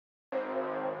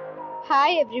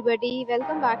Hi everybody,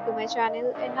 welcome back to my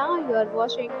channel and now you are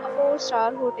watching a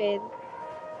 4-star hotel.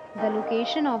 The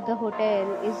location of the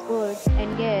hotel is good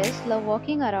and guests love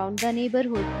walking around the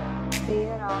neighborhood.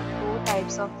 There are 4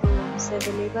 types of rooms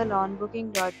available on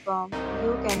booking.com.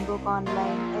 You can book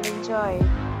online and enjoy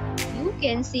it. You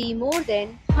can see more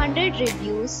than 100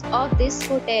 reviews of this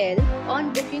hotel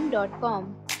on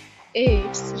booking.com.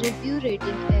 Its review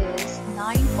rating is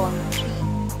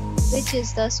 9.3, which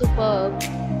is the superb.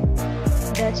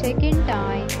 The check-in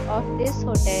time of this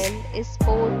hotel is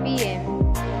 4 p.m.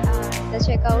 and the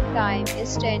checkout time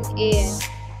is 10 a.m.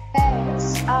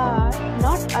 Pets are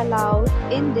not allowed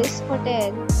in this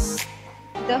hotel.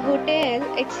 The hotel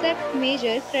accepts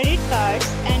major credit cards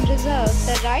and reserves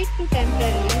the right to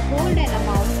temporarily hold an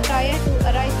amount prior to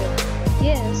arrival.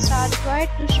 Guests are required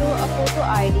to show a photo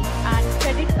ID and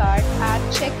credit card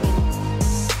at check-in.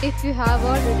 If you have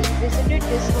already visited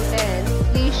this hotel,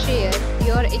 please share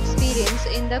your experience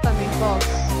in the comment box.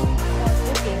 For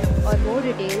booking or more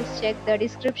details, check the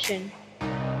description.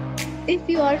 If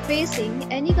you are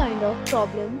facing any kind of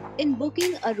problem in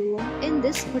booking a room in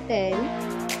this hotel,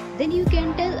 then you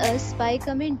can tell us by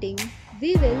commenting.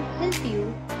 We will help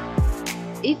you.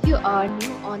 If you are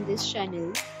new on this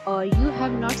channel or you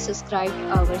have not subscribed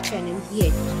our channel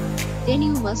yet, then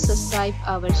you must subscribe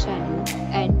our channel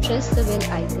and press the bell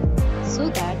icon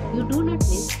so that you do not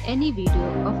miss any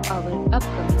video of our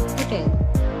upcoming hotel.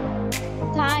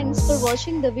 Thanks for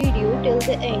watching the video till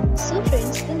the end. So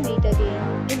friends, will meet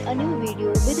again in a new video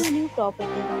with a new property.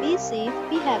 Be safe,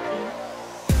 be happy.